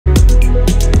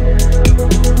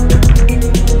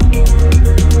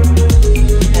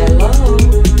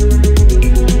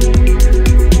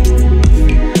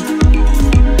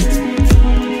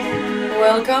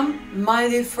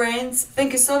Hey friends,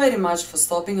 thank you so very much for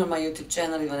stopping on my YouTube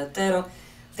channel IvanaTarot.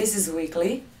 This is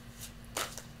weekly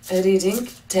reading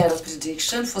tarot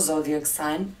prediction for zodiac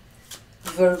sign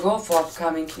Virgo for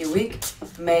upcoming new week,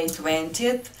 May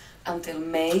 20th until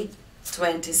May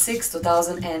 26,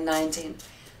 2019.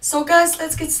 So guys,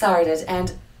 let's get started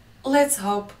and let's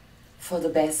hope for the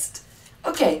best.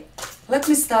 Okay, let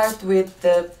me start with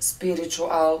the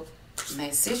spiritual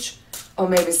message, or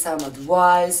maybe some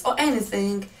advice or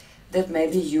anything that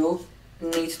maybe you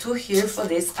need to hear for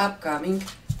this upcoming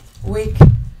week.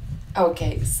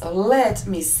 Okay, so let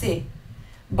me see.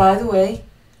 By the way,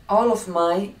 all of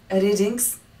my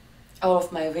readings, all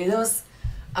of my videos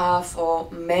are for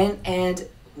men and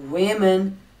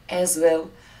women as well.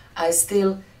 I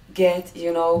still get,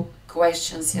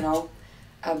 questions,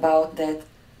 about that.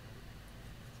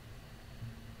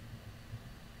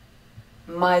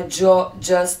 My jaw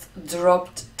just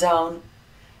dropped down.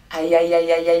 Ay, ay, ay,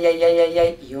 ay, ay, ay, ay, ay,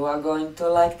 ay. You are going to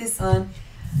like this one.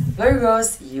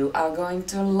 Virgos, you are going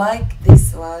to like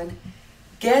this one.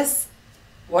 Guess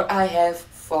what I have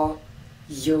for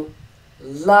you.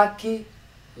 Lucky,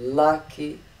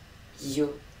 lucky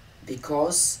you.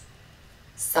 Because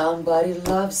somebody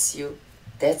loves you.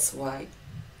 That's why.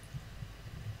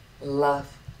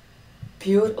 Love.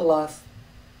 Pure love.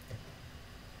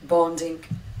 Bonding.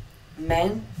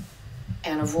 Man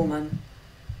and a woman.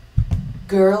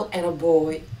 Girl and a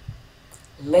boy.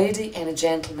 Lady and a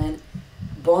gentleman.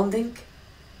 Bonding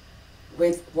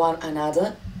with one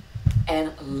another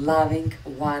and loving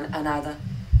one another.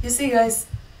 You see guys,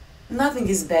 nothing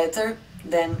is better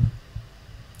than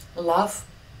love,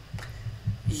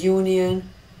 union,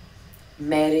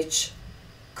 marriage,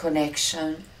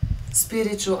 connection,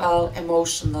 spiritual,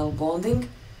 emotional bonding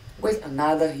with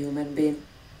another human being.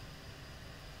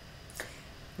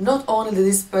 Not only that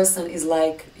this person is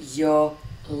like your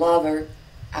lover,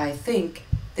 I think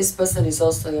this person is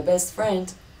also your best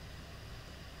friend.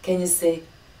 Can you see?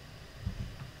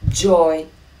 Joy.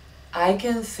 I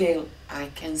can feel, I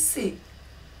can see.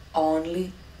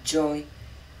 Only joy.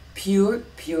 Pure,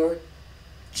 pure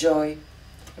joy.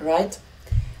 Right?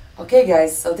 Okay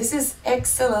guys, so this is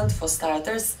excellent for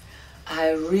starters. I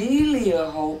really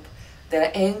hope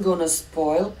that I ain't gonna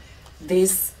spoil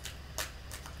this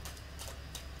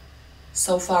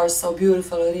so far so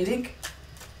beautiful reading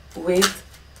with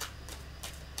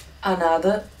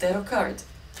another tarot card.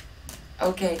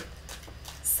 Okay,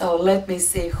 so let me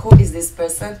see who is this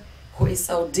person who is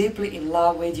so deeply in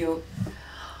love with you.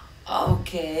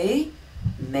 Okay,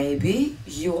 maybe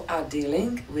you are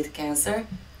dealing with Cancer,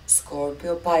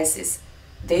 Scorpio, Pisces.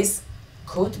 This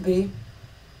could be,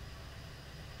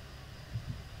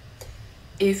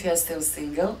 if you are still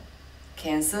single,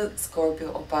 Cancer,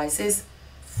 Scorpio or Pisces,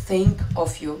 think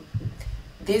of you.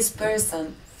 This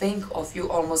person think of you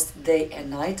almost day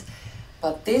and night,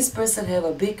 but this person have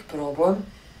a big problem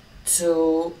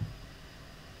to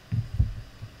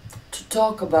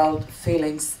talk about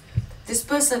feelings. This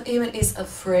person even is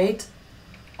afraid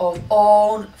of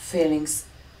own feelings.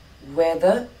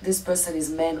 Whether this person is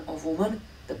man or woman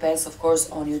depends of course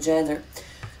on your gender.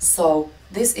 So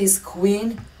this is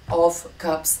Queen of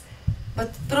Cups,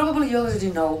 but probably you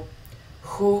already know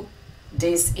who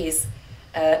this is.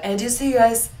 And you see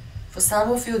guys, for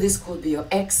some of you this could be your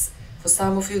ex, for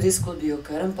some of you this could be your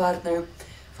current partner,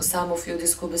 for some of you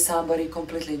this could be somebody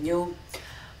completely new.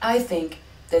 I think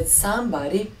that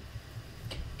somebody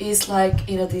is like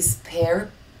in a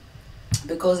despair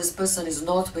because this person is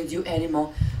not with you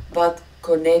anymore, but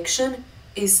connection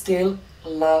is still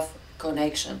love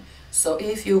connection. So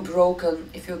if you've broken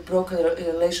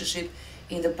a relationship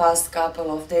in the past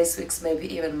couple of days, weeks, maybe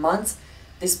even months,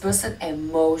 this person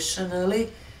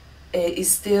emotionally is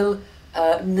still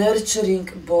nurturing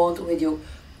bond with you.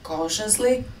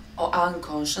 Consciously or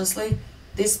unconsciously,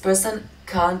 this person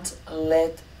can't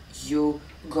let you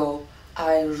go.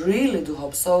 I really do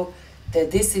hope so that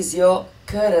this is your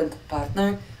current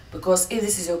partner, because if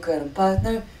this is your current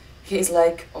partner, he is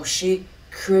like, or she,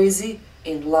 crazy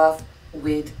in love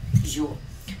with you,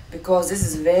 because this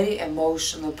is very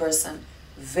emotional person,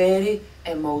 very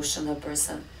emotional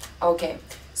person. Okay,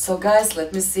 so guys,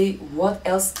 let me see what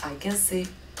else I can see.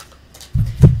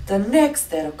 The next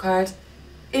tarot card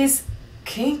is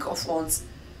King of Wands.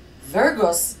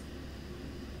 Virgos,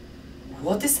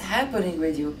 what is happening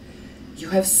with you? You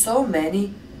have so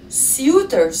many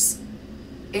suitors.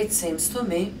 It seems to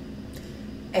me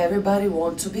everybody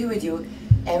wants to be with you,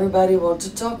 everybody wants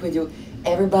to talk with you,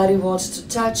 everybody wants to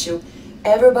touch you,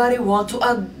 everybody wants to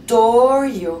adore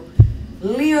you.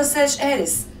 Leo, Sag,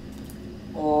 Aries,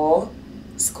 or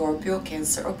Scorpio,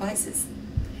 Cancer or Pisces.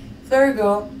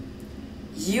 Virgo,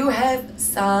 you have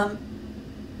some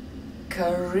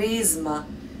charisma,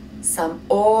 some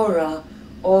aura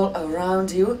all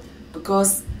around you,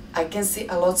 because I can see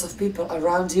a lot of people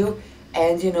around you,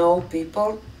 and you know,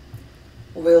 people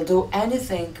will do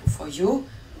anything for you.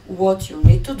 What you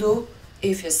need to do,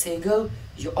 if you're single,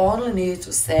 you only need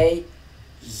to say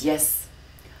yes.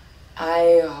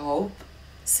 I hope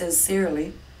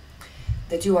sincerely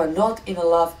that you are not in a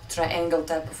love triangle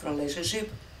type of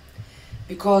relationship,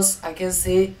 because I can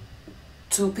see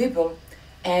two people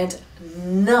and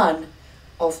none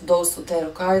of those two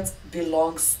tarot cards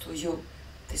belongs to you.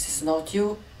 This is not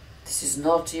you, this is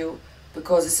not you,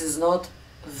 because this is not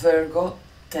Virgo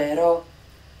tarot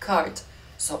card.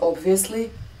 So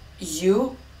obviously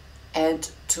you and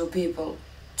two people,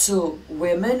 two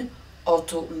women or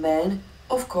two men,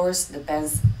 of course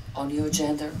depends on your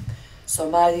gender. So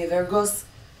my dear Virgos,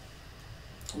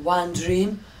 one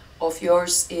dream of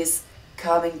yours is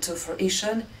coming to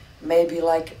fruition, maybe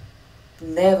like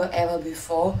never ever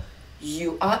before.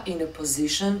 You are in a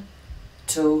position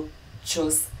to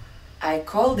choose. I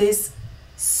call this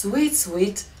sweet,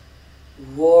 sweet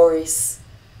worries.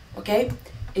 Okay?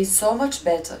 It's so much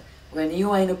better when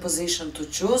you are in a position to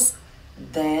choose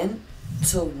than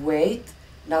to wait,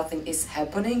 nothing is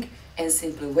happening, and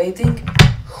simply waiting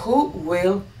who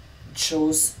will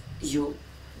choose you.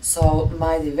 So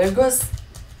my dear Virgos,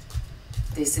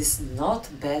 this is not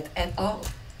bad at all,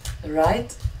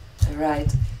 right?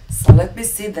 Right. So let me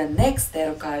see the next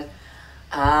tarot card.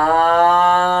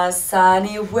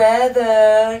 Sunny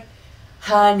weather,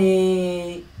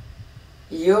 honey.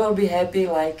 You will be happy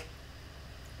like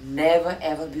never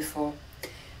ever before,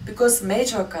 because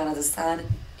Major Arcana the Sun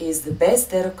is the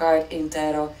best tarot card in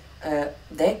tarot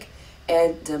deck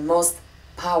and the most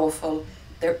powerful.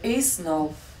 There is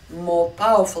no more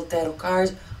powerful tarot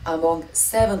card among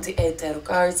 78 tarot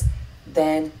cards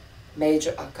than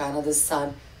Major Arcana the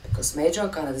Sun, because Major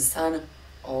Arcana the Sun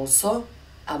also,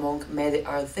 among many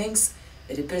other things,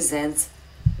 represents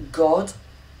God,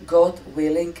 God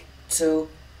willing to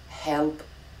help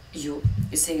you.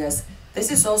 You see guys,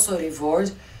 this is also a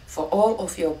reward for all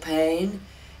of your pain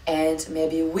and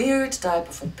maybe weird type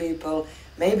of people,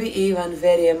 maybe even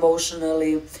very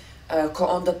emotionally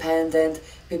codependent,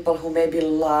 people who maybe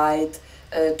lied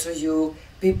to you,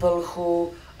 people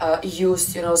who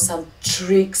used, you know, some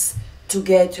tricks to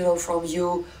get, you know, from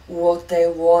you what they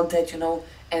wanted, you know,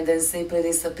 and then simply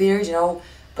disappeared, you know.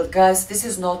 But guys, this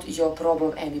is not your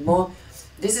problem anymore.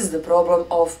 This is the problem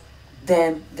of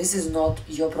them. This is not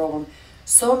your problem.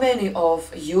 So many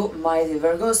of you, my dear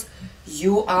Virgos,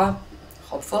 you are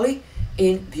hopefully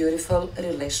in beautiful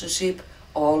relationship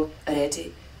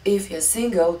already. If you're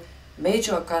single,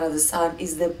 Major Arcana the Sun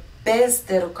is the best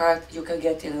tarot card you can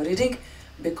get in a reading,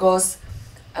 because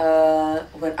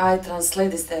when I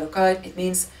translate this tarot card, it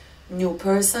means new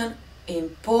person,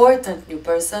 important new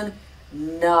person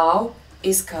now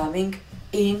is coming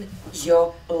in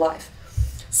your life.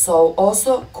 So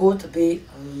also could be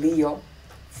Leo,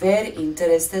 very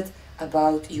interested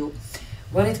about you.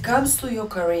 When it comes to your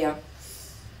career,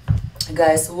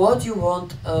 guys, what you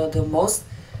want the most,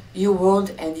 you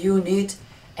want and you need,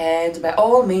 and by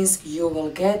all means you will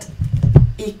get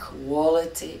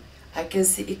equality. I can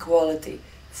see equality.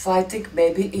 Fighting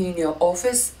maybe in your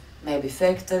office, maybe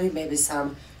factory, maybe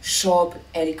some shop,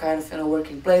 any kind of, you know,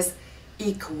 working place.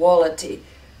 Equality.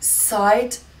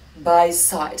 Side by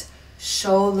side.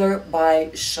 Shoulder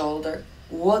by shoulder.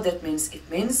 What that means? It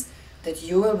means that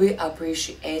you will be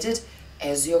appreciated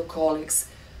as your colleagues.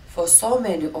 For so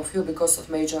many of you, because of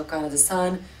Major Arcana the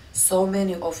Sun, so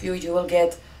many of you, you will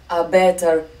get a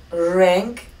better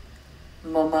rank,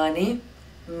 more money,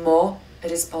 more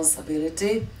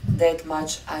responsibility. That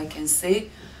much I can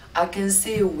see. I can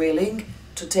see you willing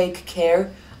to take care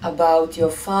about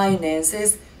your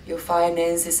finances. Your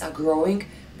finances are growing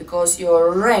because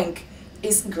your rank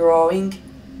is growing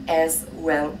as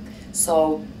well.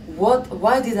 So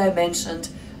why did I mention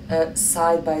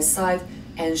side by side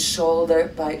and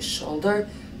shoulder by shoulder?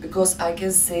 Because I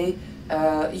can see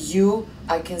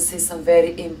I can see some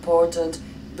very important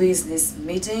business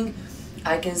meeting.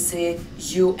 I can see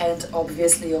you and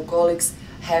obviously your colleagues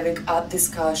having a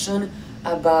discussion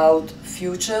about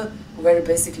future, where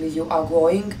basically you are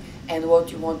going and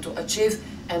what you want to achieve,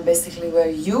 and basically where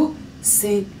you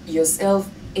see yourself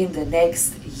in the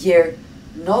next year.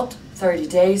 Not 30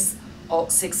 days or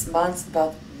 6 months,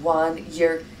 but 1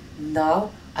 year.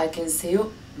 Now I can see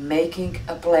you making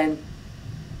a plan.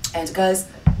 And guys,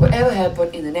 whatever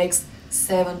happen in the next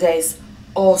 7 days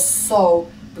or so,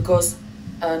 because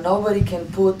nobody can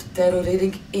put tarot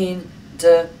reading in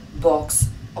the box,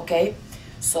 okay?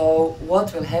 So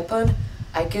what will happen?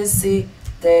 I can see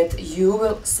that you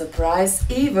will surprise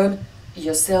even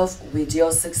yourself with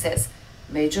your success.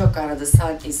 Major arcana, the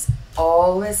sun, is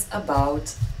always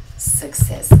about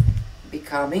success,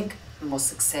 becoming more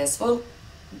successful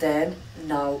than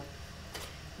now.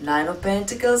 Nine of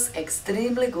Pentacles,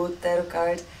 extremely good tarot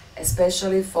card,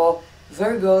 especially for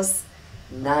Virgos.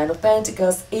 Nine of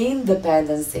Pentacles,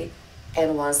 independency.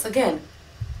 And once again,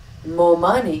 more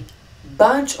money,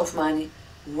 bunch of money,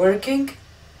 working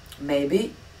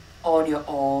maybe on your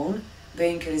own,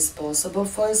 being responsible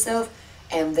for yourself,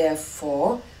 and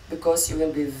therefore, because you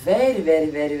will be very, very,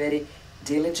 very, very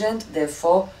diligent,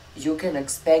 therefore you can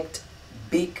expect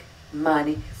big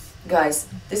money. Guys,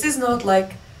 this is not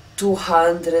like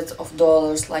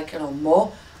 $200, like,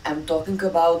 more. I'm talking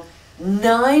about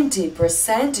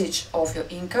 90% of your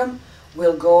income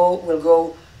will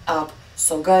go up.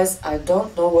 So guys, I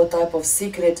don't know what type of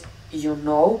secret you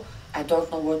know, I don't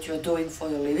know what you're doing for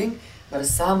your living, but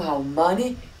somehow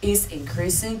money is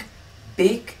increasing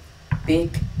big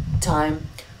time.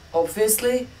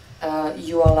 Obviously,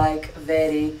 you are like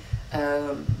very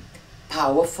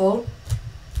powerful,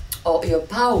 or your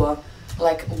power,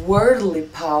 like worldly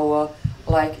power,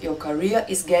 like your career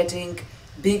is getting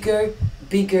bigger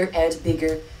and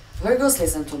bigger. Virgos,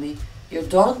 listen to me. You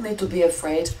don't need to be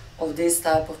afraid of this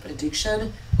type of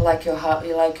prediction, like your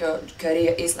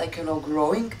career is like,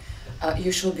 growing.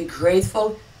 You should be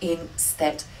grateful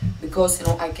instead, because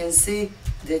I can see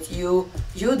that you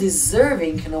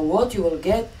deserving, what you will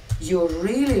get, you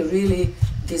really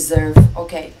deserve.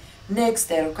 Okay, next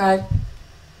tarot card.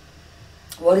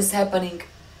 What is happening?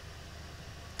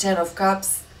 Ten of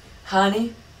Cups,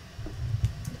 honey.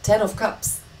 Ten of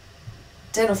Cups,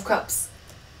 Ten of Cups,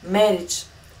 marriage,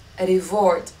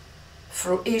 reward,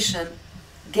 fruition,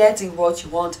 getting what you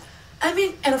want.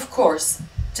 And of course,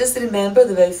 just remember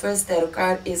the very first tarot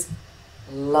card is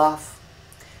love.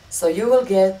 So you will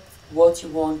get what you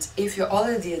want. If you're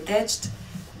already attached,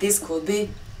 this could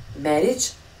be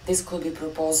marriage, this could be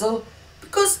proposal,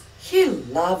 because he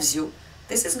loves you.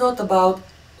 This is not about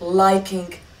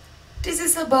liking, this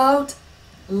is about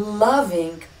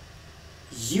loving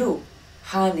you,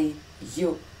 honey,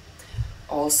 you.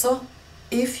 Also,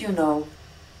 if you know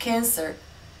Cancer,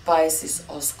 Pisces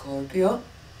or Scorpio,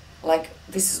 like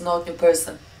this is not your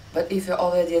person, but if you're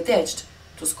already attached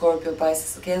to Scorpio,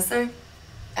 Pisces or Cancer,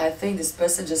 I think this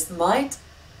person just might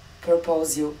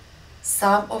propose you.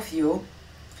 Some of you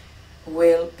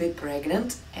will be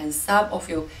pregnant, and some of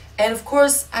you, and of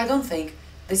course I don't think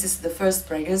this is the first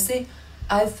pregnancy,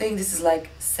 I think this is like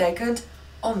second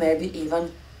or maybe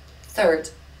even third.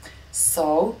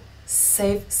 So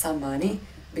save some money,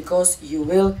 because you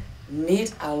will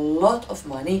need a lot of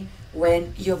money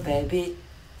when your baby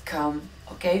come,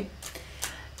 okay?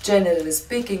 Generally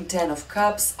speaking, Ten of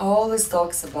Cups always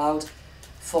talks about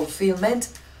fulfillment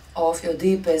of your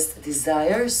deepest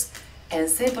desires, and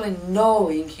simply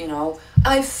knowing,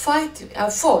 I fought,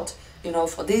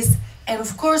 for this, and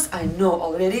of course I know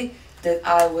already that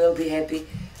I will be happy.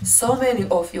 So many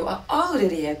of you are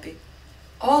already happy,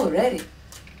 already.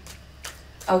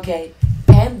 Okay,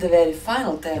 and the very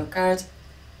final tarot card,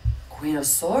 Queen of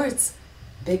Swords.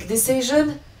 Big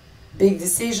decision,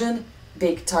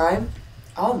 big time.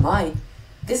 Oh my,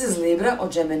 this is Libra or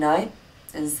Gemini,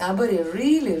 and somebody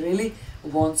really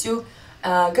wants you.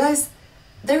 Guys,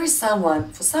 there is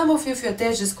someone, for some of you, if you're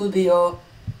attached, this could be your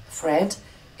friend.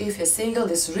 If you're single,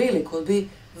 this really could be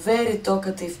very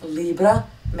talkative Libra,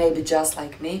 maybe just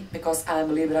like me, because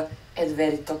I'm Libra and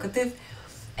very talkative.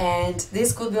 And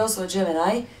this could be also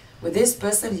Gemini. With this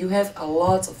person, you have a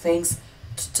lot of things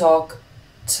to talk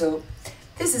to.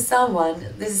 This is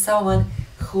someone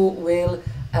who will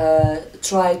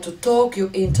try to talk you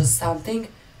into something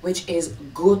which is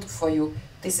good for you.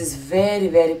 This is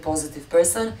very positive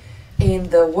person. In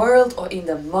the world or in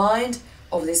the mind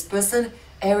of this person,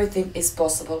 everything is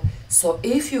possible. So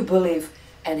if you believe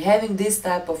and having this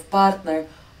type of partner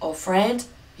or friend,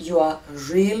 you are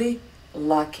really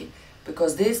lucky,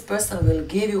 because this person will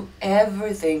give you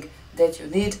everything that you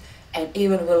need, and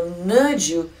even will nudge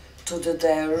you to the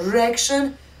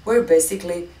direction where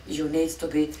basically you need to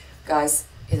be. Guys,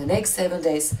 in the next 7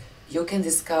 days, you can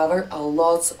discover a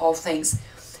lot of things.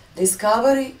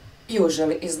 Discovery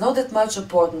usually is not that much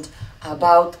important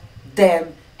about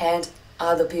them and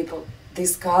other people.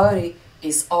 Discovery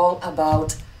is all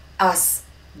about us,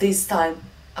 this time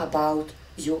about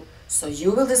you. So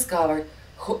you will discover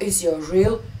who is your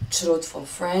real, truthful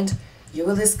friend. You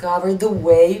will discover the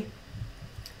way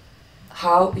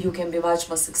how you can be much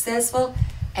more successful,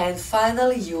 and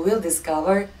finally you will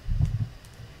discover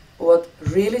what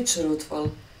really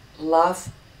truthful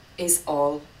love is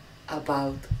all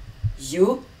about.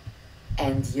 You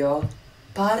and your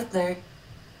partner.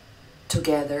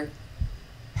 together,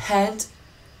 hand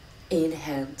in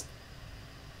hand.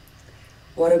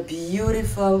 What a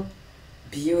beautiful,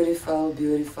 beautiful,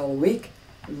 beautiful week,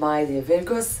 my dear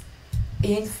Virgos,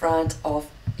 in front of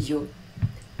you.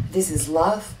 This is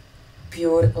love,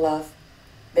 pure love.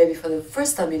 Maybe for the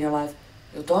first time in your life,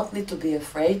 you don't need to be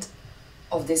afraid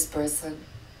of this person.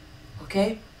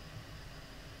 Okay?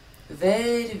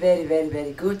 Very, very, very,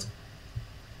 very good.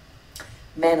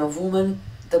 Man or woman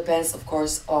depends, of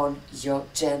course, on your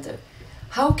gender.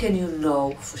 How can you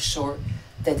know for sure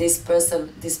that this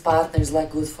person, this partner is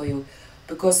like good for you?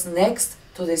 Because next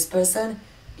to this person,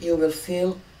 you will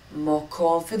feel more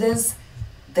confidence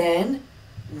than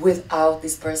without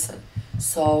this person.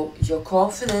 So your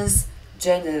confidence,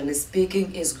 generally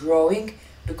speaking, is growing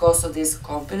because of this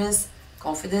confidence.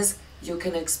 You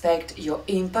can expect your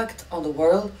impact on the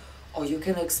world, or you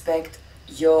can expect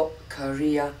your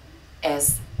career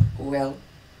as well.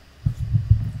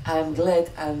 I'm glad,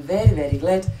 I'm very, very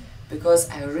glad, because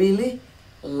I really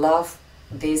love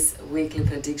this weekly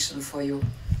prediction for you.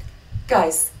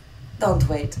 Guys, don't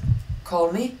wait.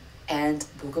 Call me and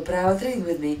book a private reading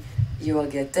with me. You will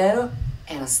get tarot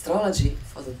and astrology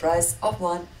for the price of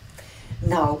one.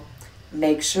 Now,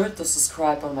 make sure to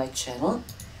subscribe on my channel,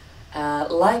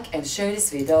 like and share this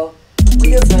video with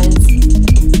your friends.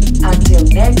 Until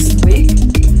next week,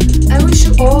 I wish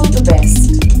you all the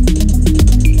best.